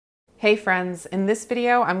Hey friends, in this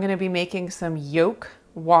video I'm going to be making some yolk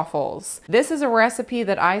waffles. This is a recipe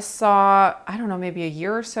that I saw, I don't know, maybe a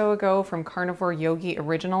year or so ago from Carnivore Yogi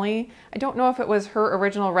originally. I don't know if it was her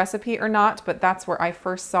original recipe or not, but that's where I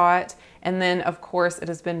first saw it. And then of course it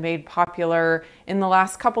has been made popular in the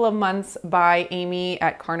last couple of months by Amy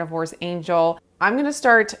at Carnivore's Angel. I'm going to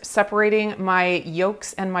start separating my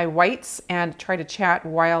yolks and my whites and try to chat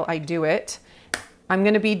while I do it. I'm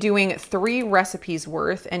going to be doing 3 recipes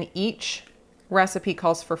worth, and each recipe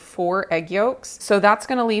calls for 4 egg yolks. So that's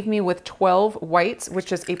going to leave me with 12 whites,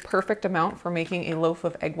 which is a perfect amount for making a loaf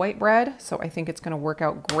of egg white bread. So I think it's going to work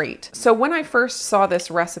out great. So when I first saw this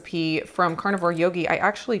recipe from Carnivore Yogi, I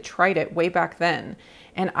actually tried it way back then.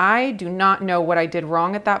 And I do not know what I did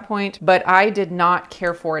wrong at that point, but I did not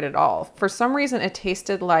care for it at all. For some reason, it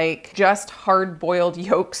tasted like just hard-boiled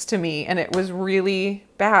yolks to me, and it was really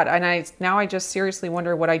bad. And now I just seriously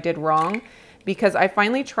wonder what I did wrong, because I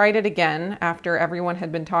finally tried it again after everyone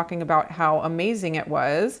had been talking about how amazing it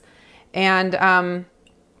was. And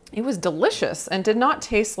it was delicious and did not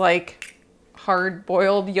taste like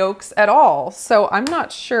hard-boiled yolks at all. So I'm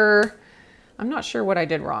not sure what I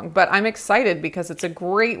did wrong, but I'm excited because it's a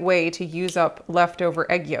great way to use up leftover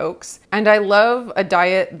egg yolks. And I love a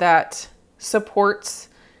diet that supports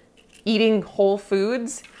eating whole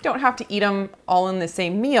foods. You don't have to eat them all in the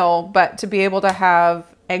same meal, but to be able to have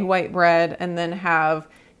egg white bread and then have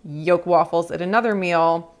yolk waffles at another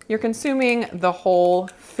meal, you're consuming the whole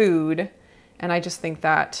food. And I just think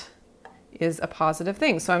that is a positive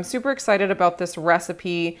thing. So I'm super excited about this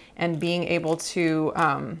recipe and being able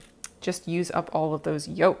to just use up all of those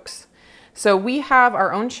yolks. So we have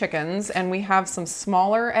our own chickens, and we have some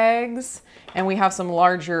smaller eggs and we have some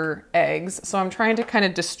larger eggs. So I'm trying to kind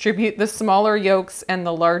of distribute the smaller yolks and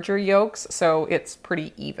the larger yolks so it's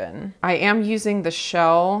pretty even. I am using the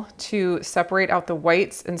shell to separate out the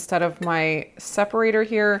whites instead of my separator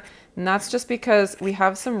here. And that's just because we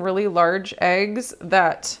have some really large eggs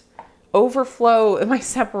that overflow my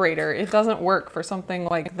separator. It doesn't work for something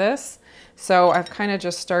like this. So I've kind of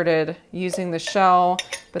just started using the shell,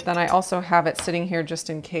 but then I also have it sitting here just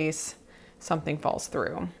in case something falls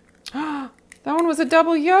through. That one was a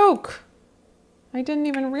double yolk. I didn't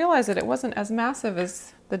even realize it. It wasn't as massive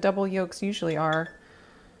as the double yolks usually are.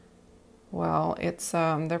 Well, it's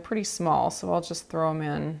they're pretty small, so I'll just throw them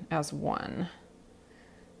in as one.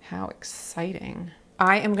 How exciting.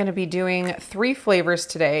 I am going to be doing 3 flavors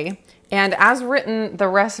today, and as written, the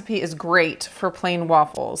recipe is great for plain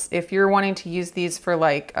waffles. If you're wanting to use these for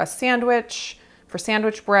like a sandwich, for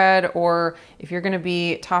sandwich bread, or if you're going to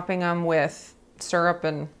be topping them with syrup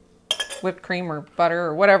and whipped cream or butter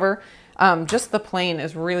or whatever, just the plain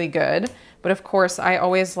is really good. But of course, I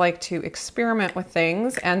always like to experiment with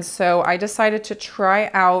things, and so I decided to try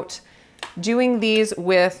out doing these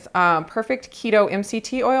with Perfect Keto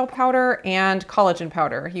MCT oil powder and collagen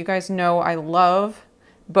powder. You guys know I love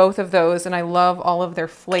both of those, and I love all of their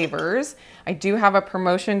flavors. I do have a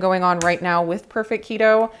promotion going on right now with Perfect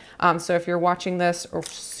Keto. So if you're watching this or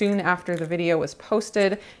soon after the video is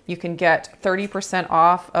posted, you can get 30%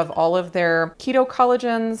 off of all of their keto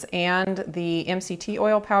collagens and the MCT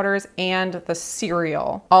oil powders and the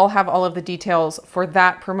cereal. I'll have all of the details for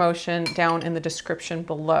that promotion down in the description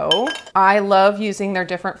below. I love using their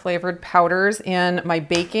different flavored powders in my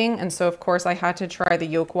baking. And so of course I had to try the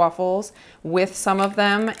yolk waffles with some of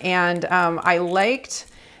them. And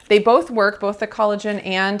they both work, both the collagen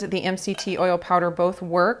and the MCT oil powder both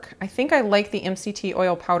work. I think I like the MCT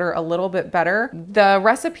oil powder a little bit better. The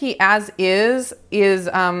recipe as is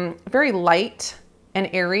very light and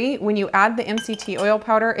airy. When you add the MCT oil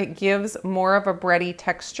powder, it gives more of a bready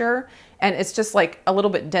texture, and it's just like a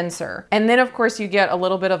little bit denser. And then of course you get a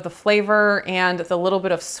little bit of the flavor and the little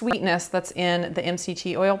bit of sweetness that's in the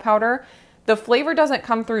MCT oil powder. The flavor doesn't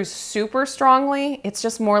come through super strongly, it's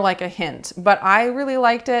just more like a hint, but I really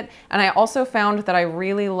liked it. And I also found that I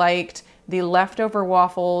really liked the leftover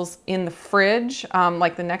waffles in the fridge.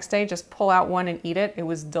 Like the next day, just pull out one and eat it. It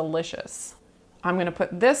was delicious. I'm gonna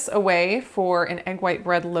put this away for an egg white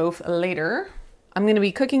bread loaf later. I'm gonna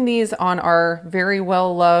be cooking these on our very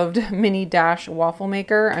well-loved mini dash waffle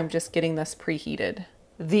maker. I'm just getting this preheated.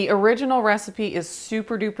 The original recipe is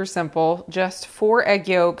super duper simple, just 4 egg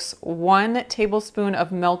yolks, 1 tablespoon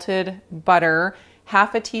of melted butter,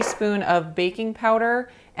 half a teaspoon of baking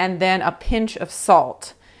powder, and then a pinch of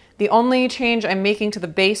salt. The only change I'm making to the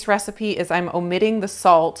base recipe is I'm omitting the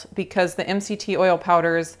salt because the MCT oil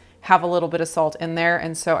powders have a little bit of salt in there,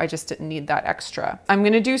 and so I just didn't need that extra. I'm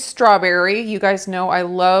gonna do strawberry. You guys know I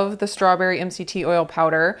love the strawberry MCT oil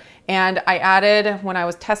powder, and I added, when I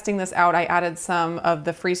was testing this out, I added some of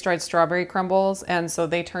the freeze-dried strawberry crumbles, and so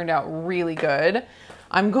they turned out really good.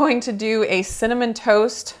 I'm going to do a cinnamon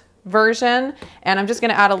toast version, and I'm just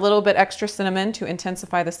gonna add a little bit extra cinnamon to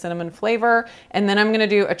intensify the cinnamon flavor. And then I'm gonna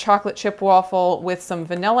do a chocolate chip waffle with some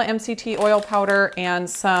vanilla MCT oil powder and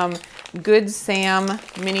some Good Sam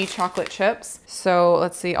mini chocolate chips. So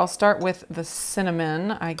let's see, I'll start with the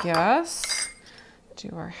cinnamon, I guess. Do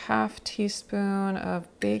our 1/2 teaspoon of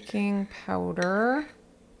baking powder,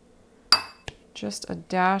 just a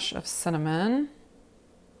dash of cinnamon,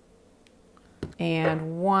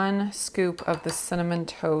 and 1 scoop of the cinnamon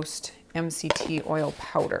toast MCT oil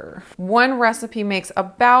powder. One recipe makes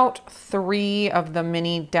about 3 of the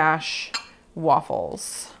mini dash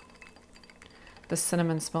waffles. The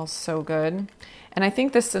cinnamon smells so good. And I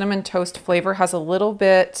think the cinnamon toast flavor has a little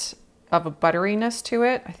bit of a butteriness to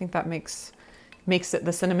it. I think that makes it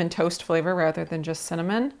the cinnamon toast flavor rather than just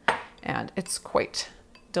cinnamon. And it's quite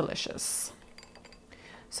delicious.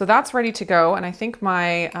 So that's ready to go. And I think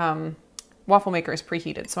my waffle maker is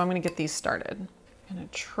preheated, so I'm gonna get these started. I'm gonna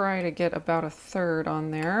try to get about 1/3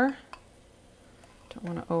 on there. Don't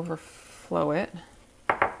wanna overflow it.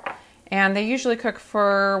 And they usually cook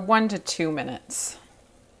for 1 to 2 minutes.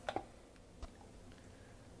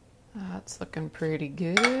 That's looking pretty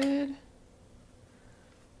good.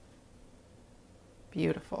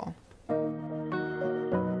 Beautiful.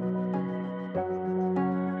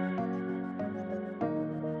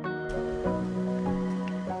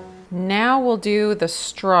 Now we'll do the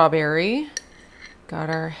strawberry. Got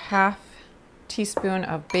our 1/2 teaspoon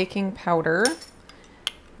of baking powder,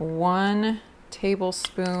 1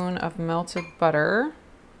 tablespoon of melted butter,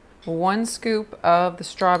 1 scoop of the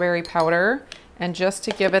strawberry powder, and just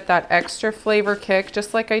to give it that extra flavor kick,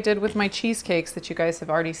 just like I did with my cheesecakes that you guys have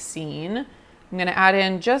already seen, I'm gonna add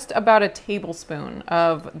in just about a tablespoon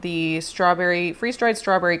of the freeze-dried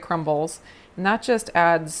strawberry crumbles, and that just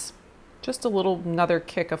adds just a little another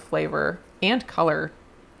kick of flavor and color.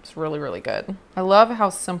 It's really, really good. I love how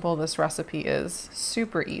simple this recipe is.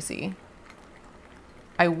 Super easy.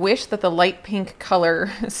 I wish that the light pink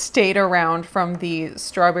color stayed around from the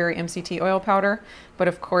strawberry MCT oil powder, but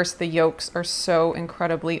of course the yolks are so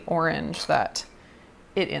incredibly orange that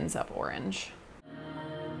it ends up orange.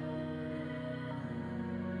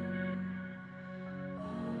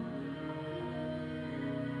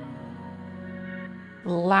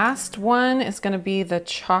 Last one is going to be the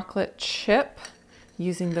chocolate chip,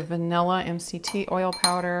 using the vanilla MCT oil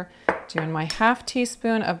powder, doing my 1/2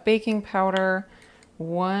 teaspoon of baking powder,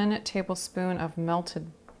 1 tablespoon of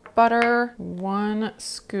melted butter, 1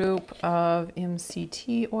 scoop of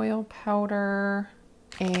MCT oil powder,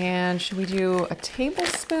 and should we do a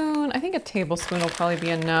tablespoon? I think a tablespoon will probably be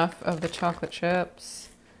enough of the chocolate chips.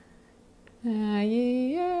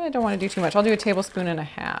 Yeah, I don't want to do too much. I'll do a tablespoon and a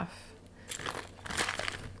half.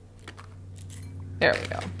 There we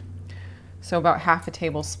go. So about 1/2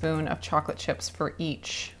 tablespoon of chocolate chips for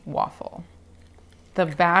each waffle. The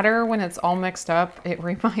batter, when it's all mixed up, it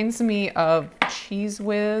reminds me of Cheese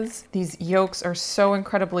Whiz. These yolks are so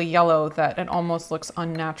incredibly yellow that it almost looks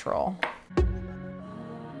unnatural.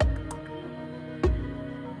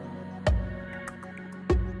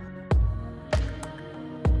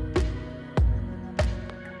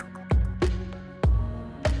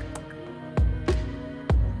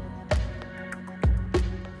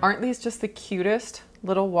 Aren't these just the cutest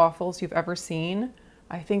little waffles you've ever seen?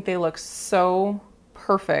 I think they look so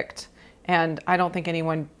perfect, and I don't think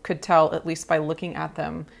anyone could tell, at least by looking at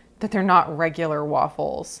them, that they're not regular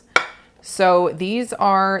waffles. So these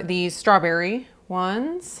are the strawberry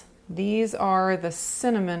ones, these are the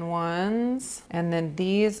cinnamon ones, and then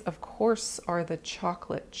these, of course, are the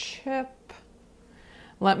chocolate chip.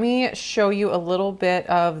 Let me show you a little bit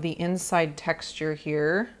of the inside texture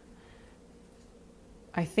here.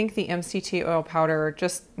 I think the MCT oil powder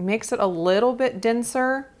just makes it a little bit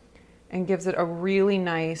denser and gives it a really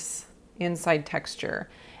nice inside texture.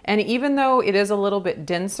 And even though it is a little bit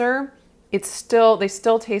denser, they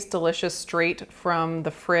still taste delicious straight from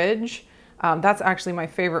the fridge. That's actually my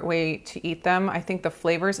favorite way to eat them. I think the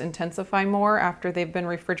flavors intensify more after they've been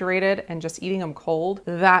refrigerated, and just eating them cold,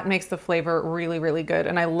 that makes the flavor really, really good.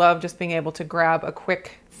 And I love just being able to grab a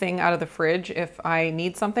quick thing out of the fridge if I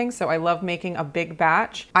need something. So I love making a big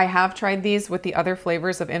batch. I have tried these with the other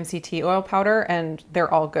flavors of MCT oil powder, and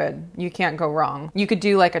they're all good. You can't go wrong. You could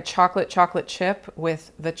do like a chocolate chip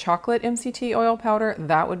with the chocolate MCT oil powder.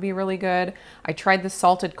 That would be really good. I tried the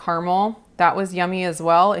salted caramel. That was yummy as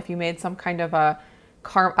well. If you made some kind of a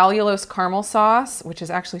allulose caramel sauce, which is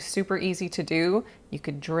actually super easy to do. You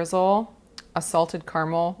could drizzle a salted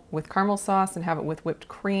caramel with caramel sauce and have it with whipped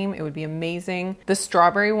cream. It would be amazing. The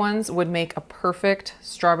strawberry ones would make a perfect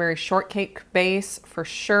strawberry shortcake base for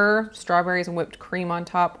sure. Strawberries and whipped cream on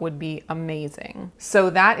top would be amazing. So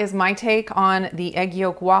that is my take on the egg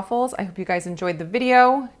yolk waffles. I hope you guys enjoyed the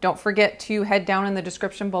video. Don't forget to head down in the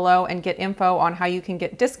description below and get info on how you can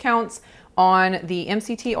get discounts on the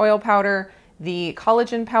MCT oil powder, the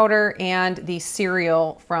collagen powder, and the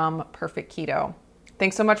cereal from Perfect Keto.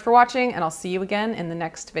 Thanks so much for watching, and I'll see you again in the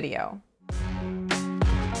next video.